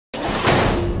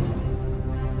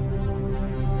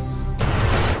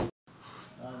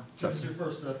This is your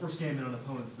first game in an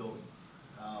opponent's building.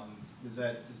 Does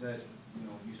that you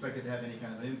expect it to have any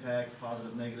kind of an impact,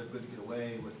 positive, negative, good to get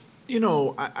away with?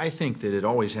 I think that it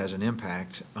always has an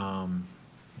impact.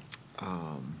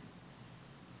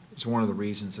 It's one of the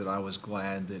reasons that I was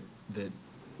glad that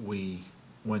we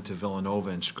went to Villanova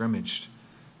and scrimmaged.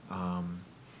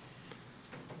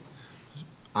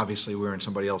 Obviously, we're in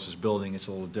somebody else's building. It's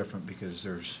a little different because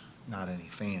there's not any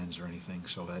fans or anything,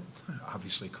 so that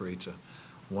obviously creates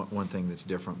one thing that's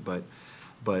different. But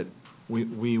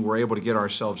we were able to get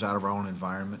ourselves out of our own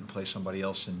environment and play somebody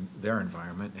else in their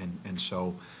environment, and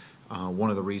so one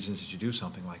of the reasons that you do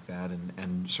something like that,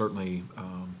 and certainly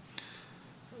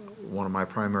one of my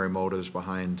primary motives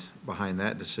behind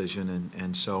that decision,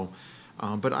 and so.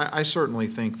 But I certainly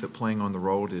think that playing on the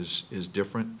road is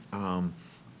different.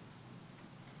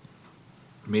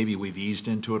 Maybe we've eased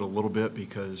into it a little bit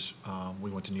because we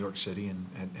went to New York City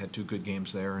and had 2 good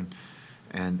games there,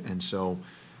 and so.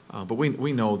 But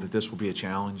we know that this will be a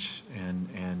challenge,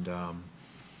 and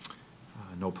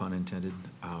no pun intended,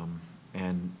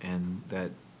 and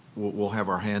that we'll have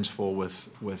our hands full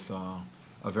with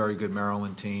a very good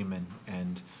Maryland team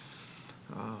and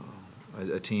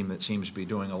a team that seems to be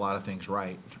doing a lot of things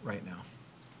right now.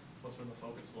 What's been the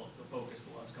focus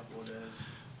the last couple of days?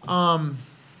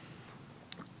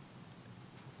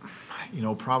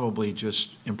 Probably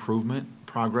just improvement,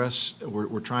 progress.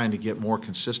 We're trying to get more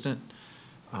consistent,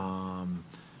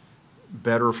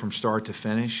 better from start to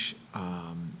finish.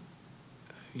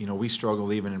 We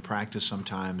struggle even in practice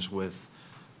sometimes with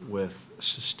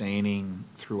sustaining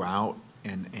throughout,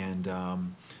 and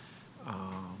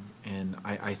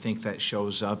I think that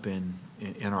shows up in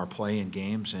our play in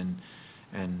games, and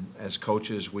as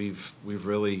coaches we've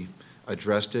really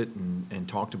addressed it and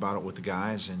talked about it with the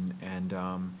guys, and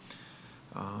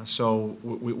so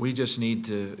we just need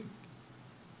to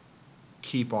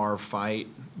keep our fight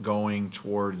going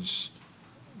towards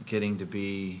getting to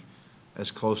be as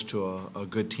close to a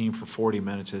good team for 40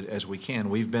 minutes as we can.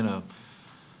 We've been a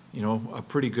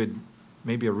pretty good,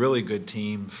 maybe a really good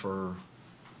team for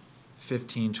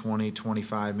 15, 20,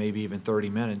 25, maybe even 30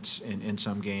 minutes in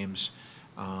some games,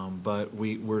 but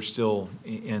we're still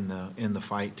in the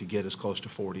fight to get as close to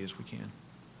 40 as we can.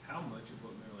 How much of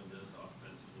what Maryland does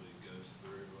offensively goes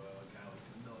through a guy like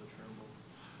Miller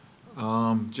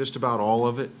Trimble? Just about all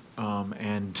of it,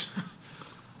 and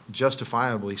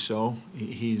justifiably so.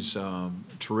 He's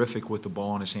terrific with the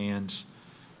ball in his hands,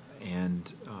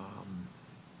 and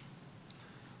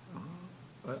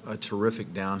a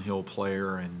terrific downhill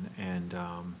player, and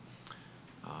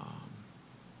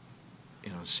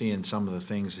seeing some of the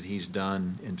things that he's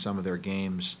done in some of their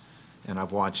games, and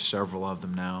I've watched several of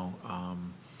them now.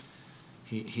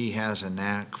 He has a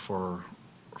knack for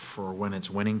when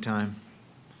it's winning time,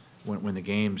 when the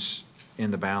game's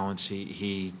in the balance.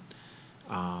 He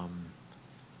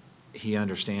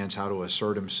understands how to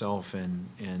assert himself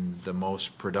in the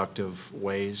most productive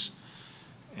ways,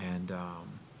 and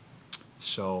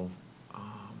so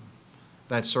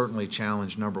that's certainly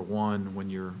challenge number one when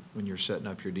you're setting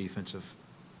up your defensive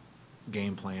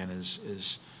game plan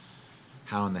is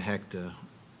how in the heck to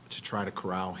try to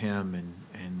corral him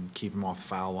and keep him off the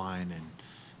foul line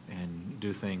and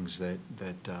do things that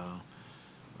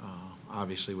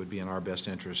obviously would be in our best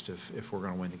interest if we're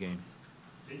going to win the game.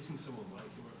 Facing someone like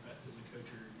him as a coach,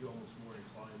 are you almost more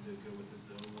inclined to go with the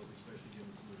zone look, especially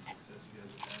given some of the success you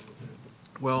guys have had with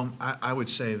it? Well, I would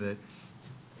say that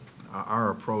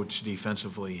our approach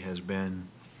defensively has been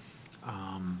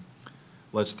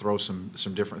let's throw some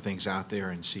different things out there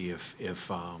and see if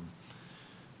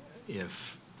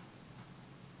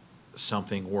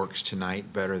something works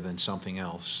tonight better than something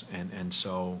else, and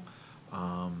so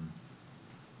I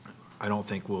don't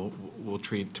think we'll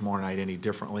treat tomorrow night any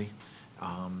differently.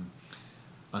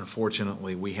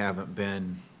 Unfortunately, we haven't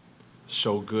been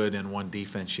so good in one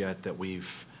defense yet that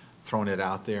we've thrown it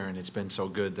out there, and it's been so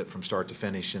good that from start to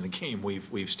finish in the game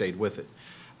we've stayed with it.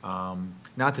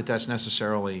 Not that that's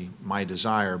necessarily my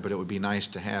desire, but it would be nice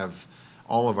to have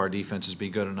all of our defenses be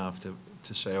good enough to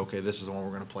say, okay, this is the one we're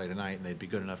going to play tonight, and they'd be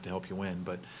good enough to help you win,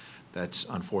 but that's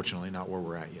unfortunately not where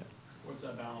we're at yet. What's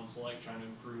that balance like, trying to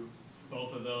improve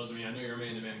both of those? I mean, I know you're a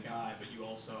man-to-man guy, but you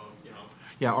also,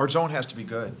 Yeah, our zone has to be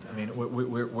good. I mean,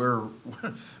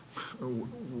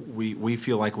 we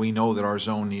feel like we know that our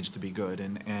zone needs to be good,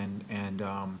 and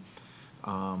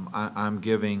I'm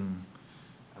giving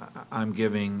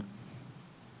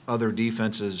other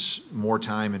defenses more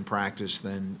time in practice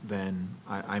than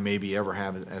I maybe ever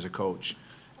have as a coach,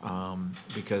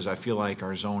 because I feel like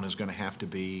our zone is going to have to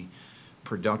be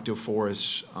productive for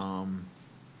us.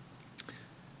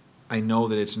 I know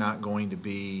that it's not going to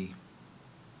be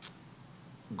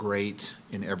great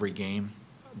in every game,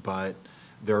 but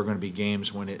there are going to be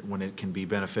games when it can be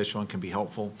beneficial and can be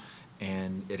helpful,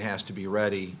 and it has to be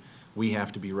ready. We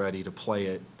have to be ready to play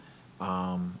it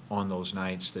on those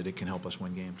nights that it can help us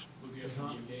win games. Was the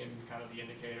SMU game kind of the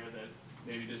indicator that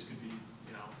maybe this could be,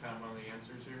 kind of one of the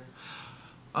answers here?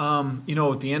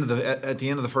 At the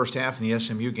end of the first half in the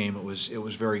SMU game, it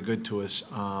was very good to us.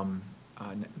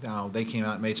 Now they came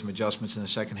out and made some adjustments in the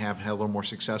second half and had a little more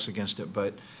success against it,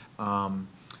 but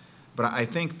I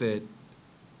think that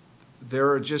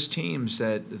there are just teams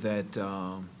that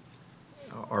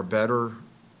are better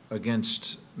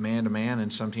against man-to-man,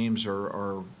 and some teams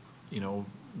are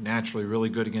naturally really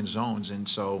good against zones. And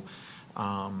so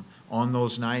on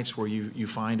those nights where you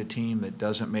find a team that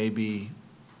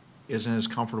isn't as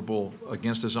comfortable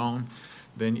against a zone,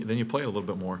 then you play it a little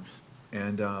bit more.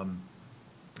 And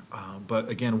but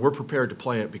again, we're prepared to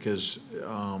play it because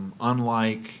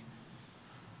unlike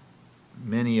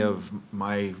many of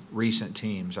my recent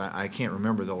teams, I can't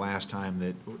remember the last time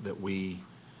that we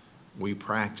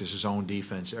practice zone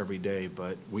defense every day,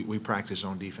 but we practice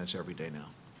zone defense every day now.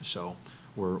 So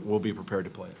we'll be prepared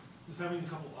to play it. Just having a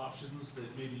couple options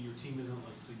that maybe your team isn't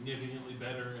like significantly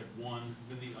better at one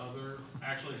than the other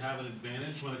actually have an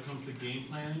advantage when it comes to game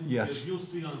planning? Yes. Because you'll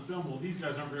see on film, well, these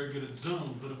guys aren't very good at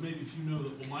zone, but if you know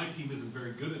that, well, my team isn't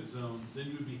very good at zone, then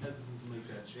you would be hesitant to make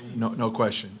that change. No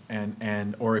question.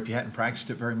 And or if you hadn't practiced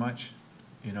it very much,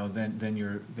 then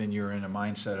you're in a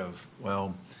mindset of,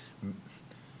 well,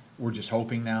 we're just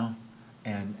hoping now.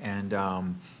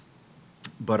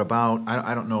 But about,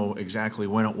 I don't know exactly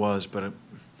when it was, but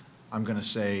I'm going to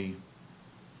say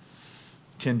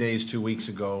 10 days, 2 weeks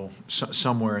ago,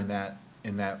 somewhere in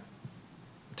that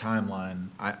timeline,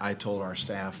 I told our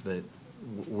staff that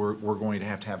we're going to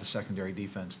have a secondary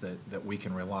defense that we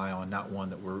can rely on, not one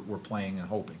that we're playing and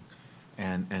hoping.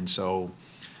 And so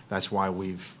that's why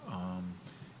we've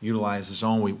utilized the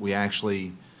zone. We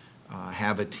actually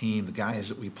have a team, the guys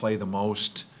that we play the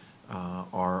most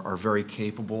are very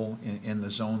capable in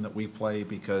the zone that we play,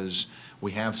 because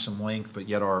we have some length, but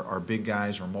yet our big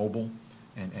guys are mobile,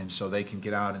 and so they can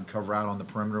get out and cover out on the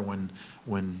perimeter when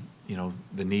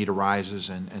the need arises.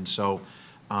 And so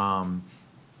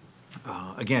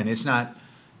again, it's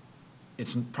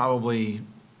probably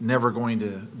never going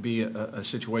to be a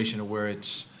situation where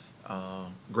it's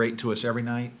great to us every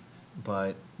night,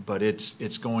 but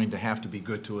it's going to have to be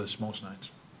good to us most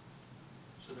nights.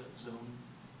 So that zone,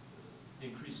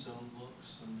 increased zone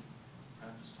looks and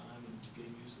practice time and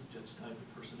game usage, that's tied to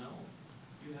personnel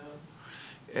you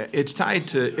have? It's tied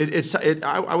to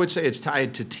I would say it's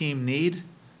tied to team need,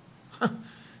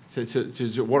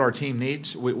 to what our team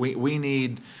needs. We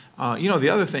need. The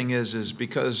other thing is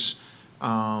because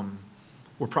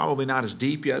we're probably not as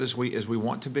deep yet as we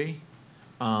want to be.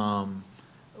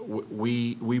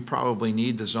 We probably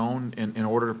need the zone in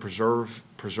order to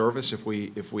preserve us if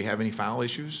we have any foul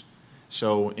issues.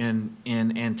 So in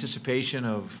anticipation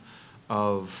of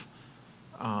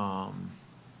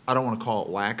I don't want to call it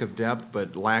lack of depth,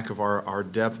 but lack of our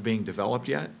depth being developed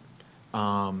yet,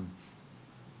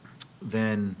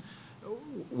 then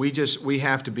we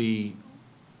have to be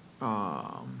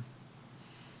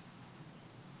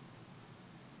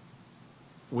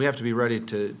ready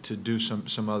to do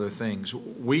some other things.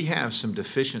 We have some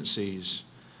deficiencies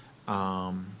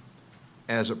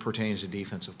as it pertains to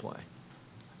defensive play,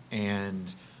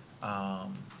 and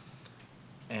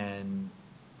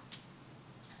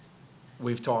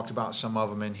we've talked about some of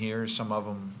them in here. Some of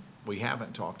them we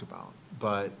haven't talked about,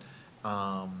 but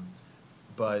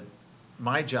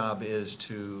my job is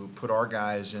to put our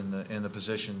guys in the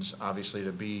positions, obviously,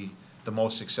 to be the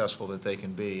most successful that they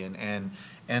can be,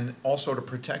 and also to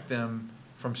protect them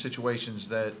from situations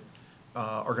that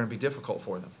are going to be difficult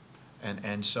for them,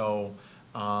 and so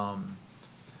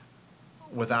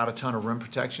without a ton of rim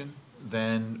protection,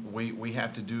 then we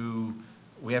have to do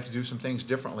some things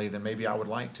differently than maybe I would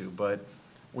like to, but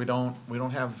we don't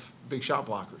have big shot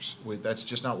blockers. That's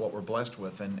just not what we're blessed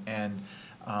with, and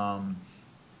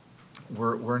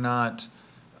we're not,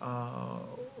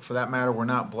 for that matter, we're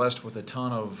not blessed with a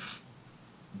ton of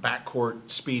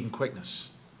backcourt speed and quickness.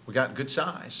 We got good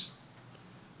size,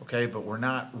 okay, but we're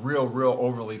not real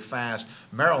overly fast.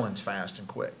 Maryland's fast and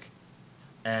quick,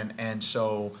 and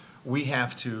so we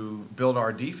have to build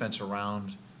our defense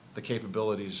around the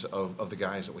capabilities of the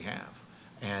guys that we have,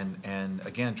 and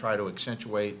again, try to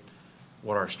accentuate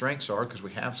what our strengths are, because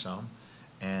we have some,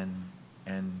 and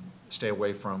stay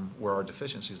away from where our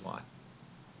deficiencies lie.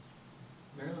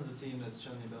 Maryland's a team that's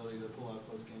shown the ability to pull out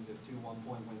close games. They have 2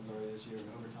 one-point wins already this year, and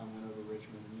overtime win over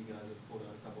Richmond, and you guys have pulled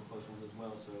out a couple close ones as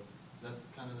well. So is that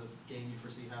kind kind of the game you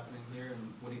foresee happening here,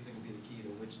 and what do you think will be the key to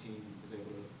which team is able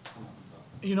to come out on top?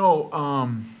 You know,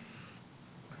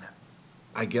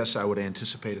 I guess I would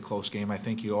anticipate a close game. I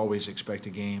think you always expect a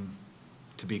game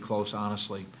to be close,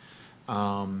 honestly.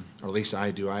 Or at least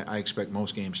I do. I expect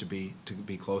most games to be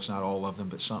close, not all of them,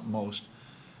 but most.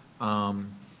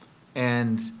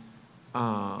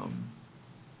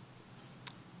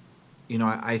 You know,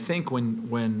 I think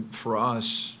when for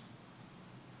us,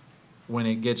 when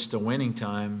it gets to winning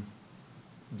time,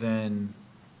 then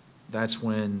that's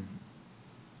when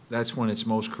it's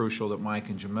most crucial that Mike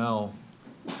and Jamel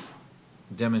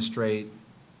demonstrate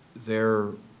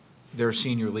their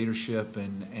senior leadership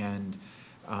and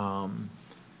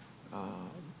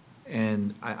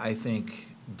I think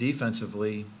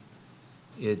defensively,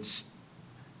 it's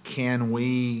can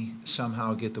we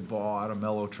somehow get the ball out of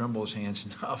Melo Trimble's hands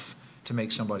enough to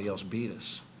make somebody else beat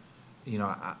us? You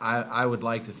know, I would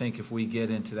like to think if we get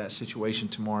into that situation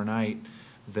tomorrow night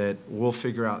that we'll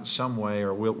figure out some way,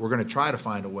 or we're going to try to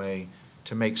find a way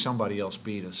to make somebody else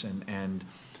beat us, and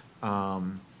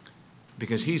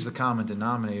because he's the common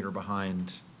denominator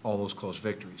behind all those close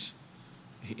victories.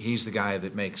 He's the guy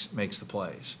that makes the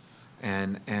plays,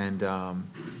 but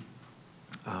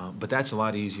that's a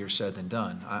lot easier said than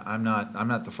done. I'm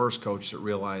not the first coach that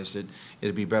realized that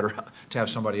it'd be better to have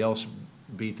somebody else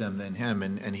beat them than him,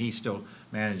 and he still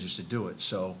manages to do it.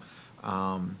 So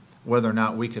whether or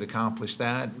not we could accomplish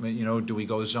that, you know, do we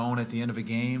go zone at the end of a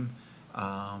game?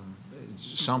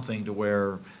 Something to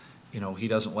where, you know, he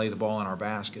doesn't lay the ball in our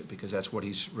basket, because that's what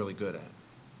he's really good at.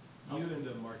 You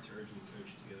and Mark Turgeon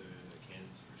coached together in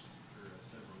Kansas for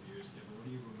several years ago. What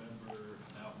do you remember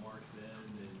about Mark then,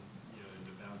 and you know, and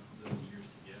about those years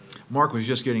together? Mark was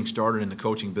just getting started in the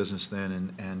coaching business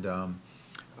then, and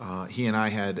he and I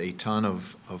had a ton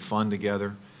of fun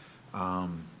together.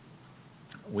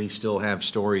 We still have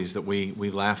stories that we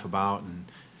laugh about,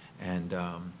 and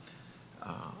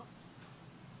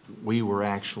we were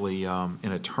actually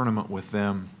in a tournament with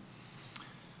them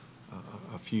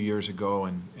a few years ago,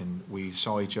 and we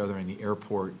saw each other in the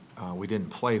airport. We didn't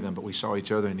play them, but we saw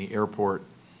each other in the airport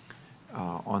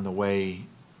on the way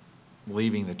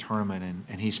leaving the tournament,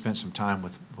 and he spent some time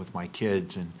with my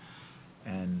kids,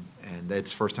 and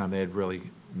that's the first time they had really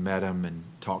met him and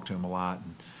talked to him a lot,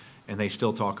 and they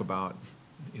still talk about,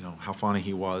 you know, how funny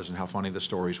he was and how funny the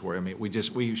stories were. I mean,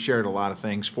 we shared a lot of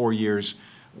things. 4 years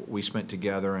we spent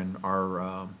together, and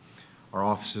our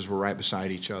offices were right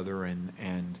beside each other,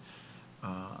 and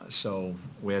so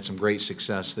we had some great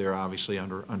success there, obviously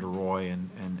under Roy,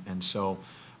 and so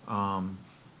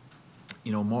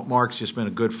you know, Mark's just been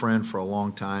a good friend for a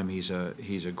long time. He's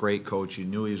a great coach. You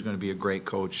knew he was going to be a great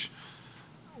coach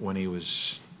when he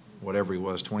was whatever he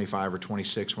was, 25 or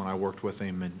 26 when I worked with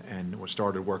him and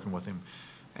started working with him,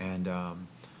 and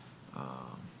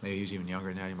maybe he was even younger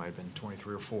than that. He might have been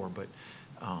 23 or 4,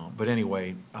 but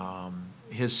anyway,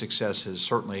 his success has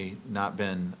certainly not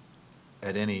been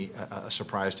at any a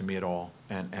surprise to me at all,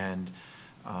 and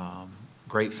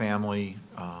great family,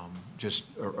 just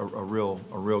a real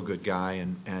good guy,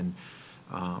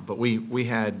 but we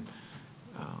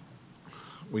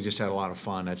just had a lot of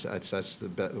fun. That's the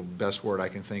best word I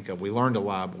can think of. We learned a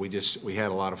lot, but we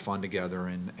had a lot of fun together,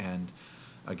 and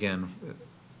again,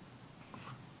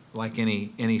 like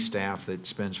any staff that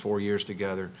spends 4 years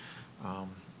together,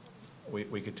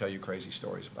 we could tell you crazy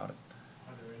stories about it.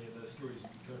 Are there any of those stories you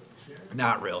could share?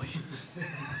 Not really.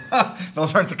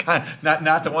 Those aren't the kind,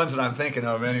 not the ones that I'm thinking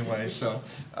of anyway. So,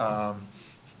 well,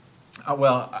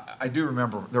 I do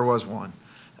remember there was one.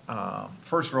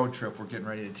 First road trip we're getting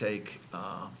ready to take.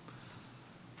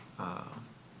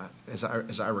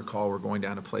 As I recall, we're going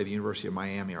down to play the University of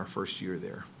Miami our first year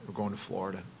there. We're going to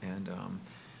Florida, and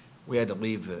we had to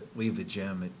leave the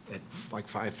gym at like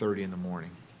 5:30 in the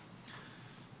morning.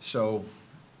 So,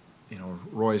 you know,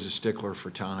 Roy's a stickler for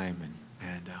time,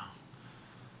 and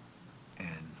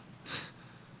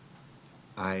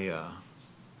I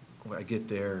get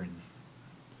there, and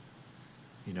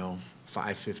you know,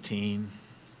 5:15,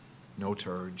 no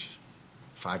Turge.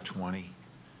 5:20,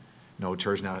 no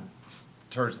Turge. Now,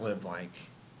 Turge lived like,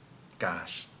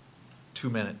 gosh, 2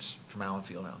 minutes from Allen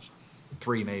Fieldhouse,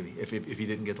 3 maybe if he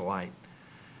didn't get the light,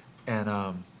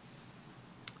 and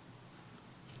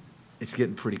it's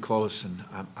getting pretty close, and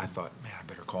I thought, man, I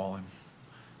better call him.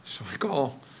 So I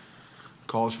call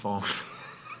his phone.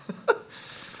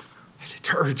 I said,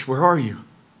 Turge, where are you?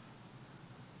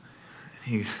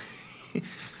 And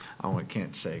I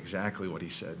can't say exactly what he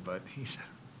said, but he said,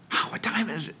 oh, what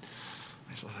time is it?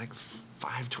 I said, like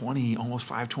 5:20, almost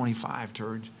 5:25,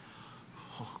 Turge.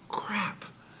 Oh, crap.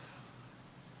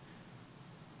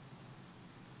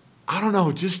 I don't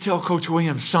know, just tell Coach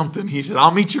Williams something. He said,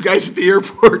 I'll meet you guys at the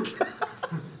airport.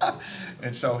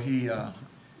 And so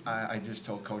I just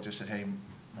told Coach, I said, hey,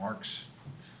 Mark's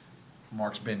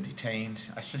been detained.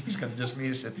 I said, he's going to just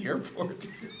meet us at the airport.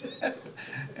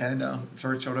 And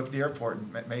Turd showed up at the airport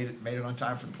and made it on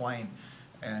time for the plane.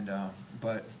 And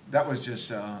but that was just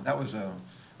that was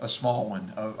a small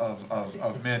one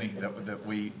of many that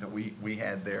we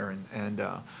had there.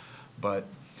 But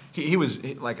he was,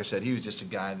 like I said, he was just a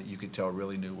guy that you could tell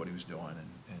really knew what he was doing,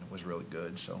 and it was really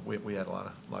good. So we had a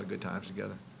lot of good times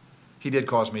together. He did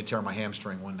cause me to tear my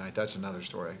hamstring one night. That's another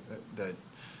story.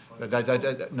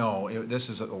 This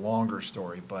is a longer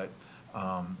story, but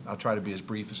I'll try to be as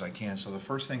brief as I can. So the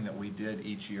first thing that we did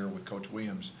each year with Coach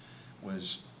Williams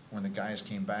was, when the guys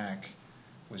came back,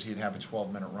 was he'd have a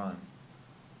 12-minute run.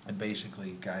 And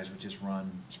basically, guys would just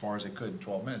run as far as they could in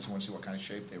 12 minutes and want to see what kind of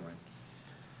shape they were in.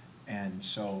 And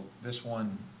so this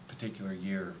one particular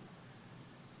year,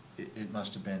 it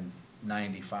must have been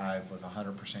 95 with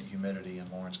 100% humidity in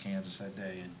Lawrence, Kansas that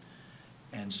day.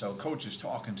 And so Coach is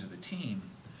talking to the team,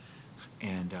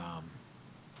 and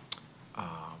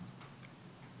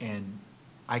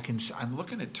I'm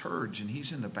looking at Turge, and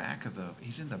he's in the back of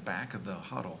the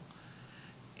huddle,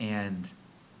 and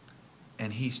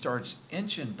he starts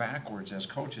inching backwards as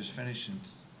Coach is finishing,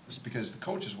 because the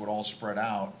coaches would all spread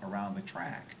out around the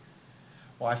track.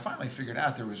 Well, I finally figured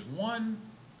out there was one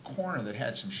corner that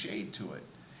had some shade to it,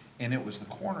 and it was the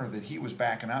corner that he was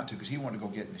backing out to because he wanted to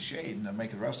go get in the shade and then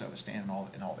make the rest of us stand in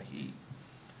all the heat.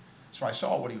 So I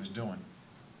saw what he was doing.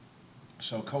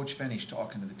 So Coach finished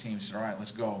talking to the team. He said, all right, let's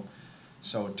go.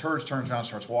 So Turge turns around and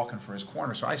starts walking for his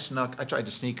corner. So I tried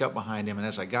to sneak up behind him, and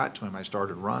as I got to him, I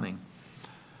started running.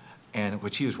 And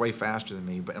which he was way faster than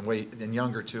me, and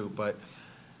younger too.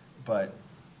 But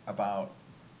about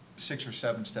 6 or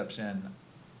 7 steps in,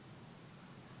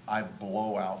 I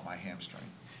blow out my hamstring.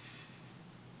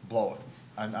 Blow it.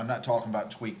 I'm not talking about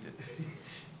tweaked it.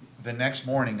 The next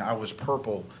morning, I was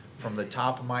purple from the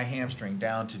top of my hamstring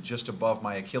down to just above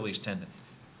my Achilles tendon.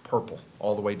 Purple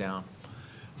all the way down.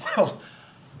 Well, of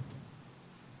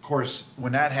course,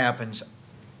 when that happens,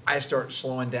 I start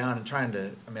slowing down and trying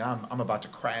to, I'm about to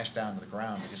crash down to the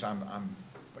ground because I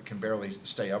can barely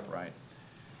stay upright.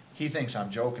 He thinks I'm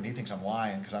joking. He thinks I'm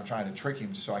lying because I'm trying to trick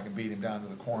him so I can beat him down to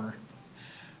the corner.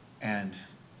 And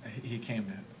he came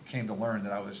to learn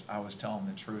that I was telling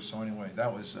the truth. So anyway,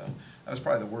 that was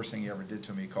probably the worst thing he ever did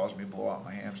to me. He caused me to blow out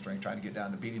my hamstring trying to get down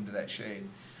to beat him to that shade.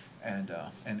 And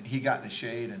he got the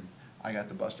shade and I got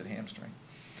the busted hamstring.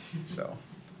 So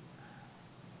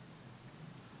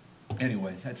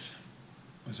anyway, that's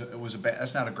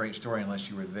not a great story unless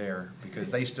you were there,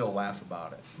 because they still laugh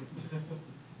about it.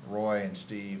 Roy and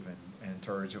Steve and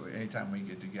Turge, anytime we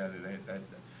get together,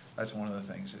 that's one of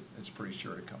the things that's pretty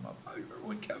sure to come up. I remember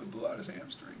when Kevin blew out his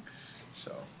hamstring.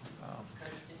 So. Coach,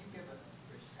 can you give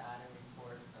your scouting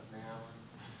report of Maryland,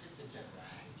 just a general?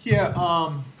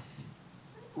 Yeah,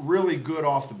 really good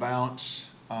off the bounce.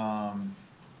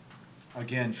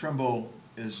 Again, Trimble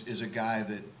is a guy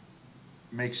that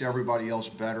makes everybody else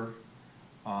better.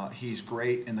 He's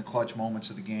great in the clutch moments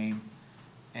of the game,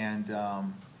 and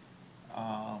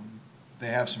they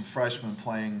have some freshmen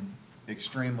playing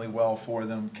extremely well for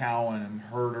them. Cowan and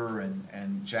Herder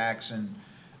and Jackson.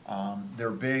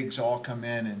 Their bigs all come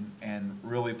in and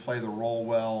really play the role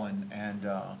well,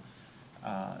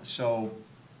 so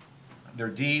they're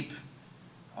deep.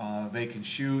 They can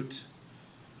shoot.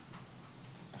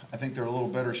 I think they're a little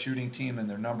better shooting team than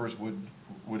their numbers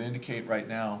would indicate right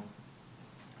now.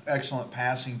 Excellent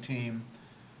passing team,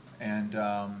 and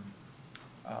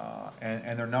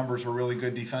their numbers are really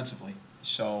good defensively.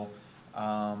 So,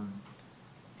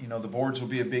 the boards will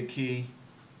be a big key.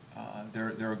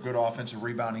 They're a good offensive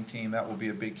rebounding team. That will be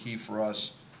a big key for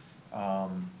us.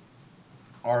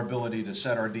 Our ability to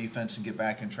set our defense and get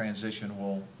back in transition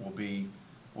will be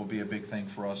a big thing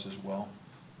for us as well.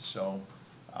 So.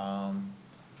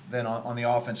 Then on the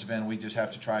offensive end, we just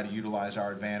have to try to utilize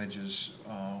our advantages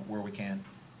where we can.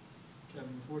 Kevin,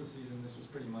 before the season, this was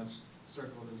pretty much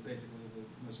circled as basically the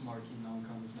most marquee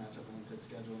non-conference matchup on the Pitt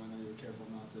schedule. I know you were careful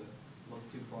not to look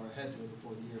too far ahead to it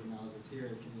before the year, but now that it's here,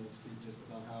 can you speak just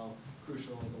about how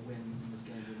crucial the win in this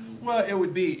game would be? Well, it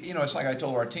would be, it's like I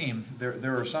told our team,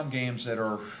 there are some games that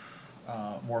are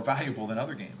more valuable than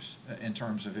other games in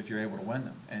terms of if you're able to win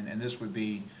them. And this would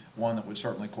be one that would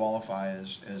certainly qualify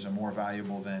as a more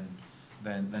valuable than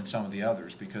some of the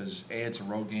others, because A, it's a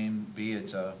road game, B,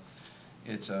 it's a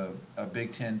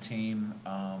Big Ten team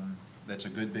that's a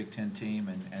good Big Ten team,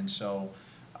 and so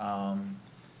I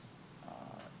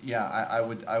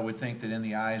would think that in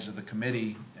the eyes of the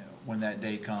committee, when that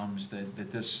day comes,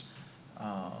 that this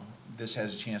this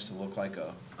has a chance to look like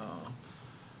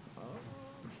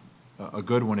a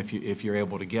good one if you're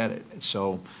able to get it.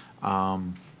 So,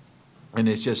 and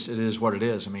it is what it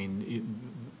is. I mean,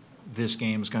 this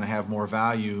game is going to have more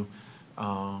value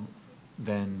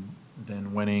than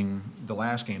winning the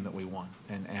last game that we won,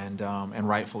 and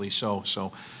rightfully so.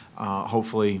 So,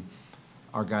 hopefully,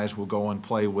 our guys will go and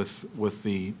play with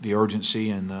the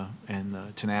urgency and the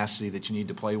tenacity that you need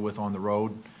to play with on the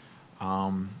road,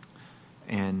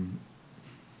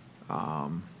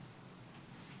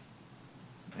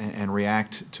 and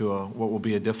react to what will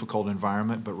be a difficult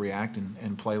environment, but react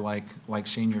and play like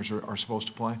seniors are supposed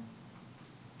to play.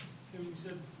 Kevin, you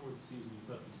said before the season you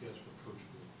thought these guys were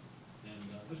coachable, and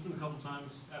there's been a couple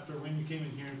times after when you came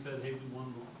in here and said, "Hey, we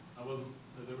won,"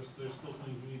 there's still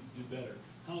things we need to do better.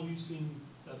 How have you seen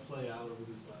that play out over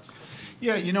this last couple of weeks?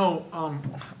 Yeah, you know,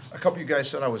 a couple of you guys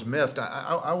said I was miffed.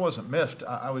 I wasn't miffed.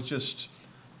 I was just,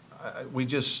 we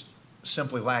just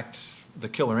simply lacked the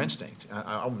killer instinct.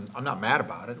 I'm not mad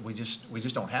about it. We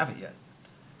just don't have it yet,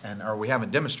 or we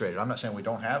haven't demonstrated. I'm not saying we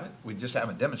don't have it. We just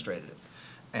haven't demonstrated it,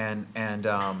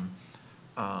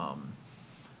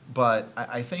 but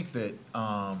I think that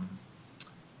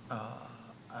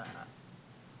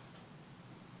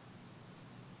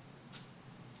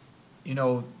you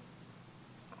know,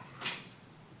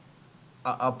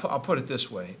 I'll put it this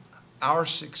way: our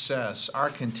success, our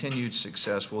continued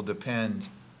success, will depend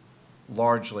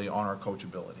largely on our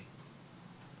coachability.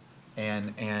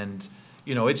 And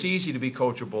you know, it's easy to be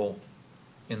coachable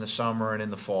in the summer and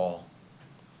in the fall,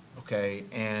 okay?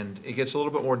 And it gets a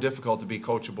little bit more difficult to be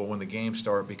coachable when the games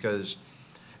start, because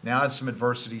now some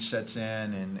adversity sets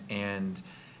in and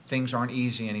things aren't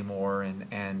easy anymore,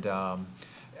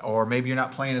 or maybe you're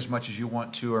not playing as much as you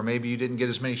want to, or maybe you didn't get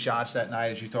as many shots that night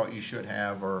as you thought you should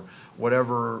have, or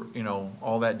whatever, you know,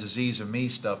 all that disease of me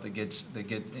stuff that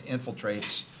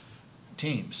infiltrates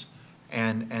teams.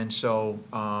 And so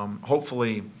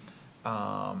hopefully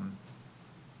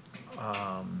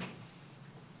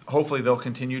hopefully they'll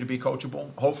continue to be coachable.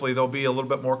 Hopefully they'll be a little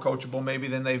bit more coachable maybe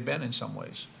than they've been in some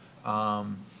ways. My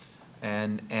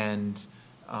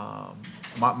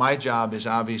job is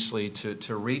obviously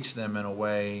to reach them in a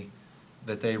way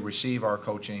that they receive our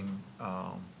coaching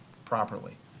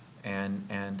properly. I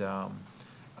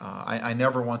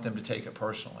never want them to take it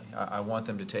personally. I want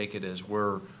them to take it as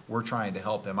we're trying to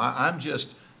help them. I'm just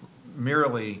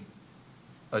merely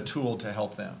a tool to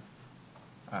help them.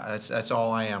 That's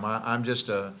all I am.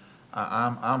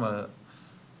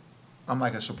 I'm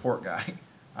like a support guy.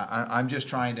 I'm just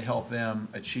trying to help them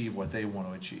achieve what they want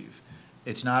to achieve.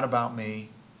 It's not about me.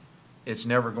 It's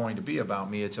never going to be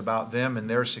about me. It's about them and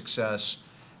their success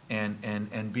and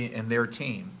their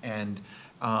team. And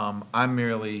I'm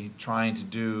merely trying to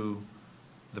do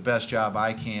the best job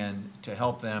I can to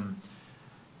help them.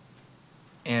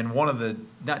 And one of the,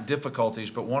 not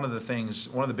difficulties, but one of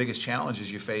the biggest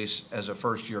challenges you face as a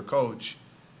first-year coach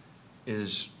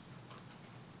is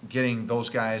getting those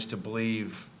guys to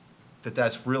believe that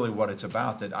that's really what it's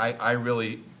about, that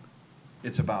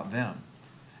it's about them.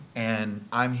 And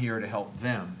I'm here to help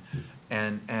them.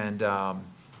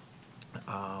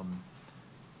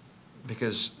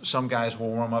 Because some guys will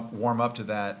warm up to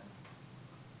that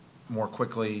more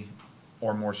quickly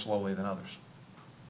or more slowly than others.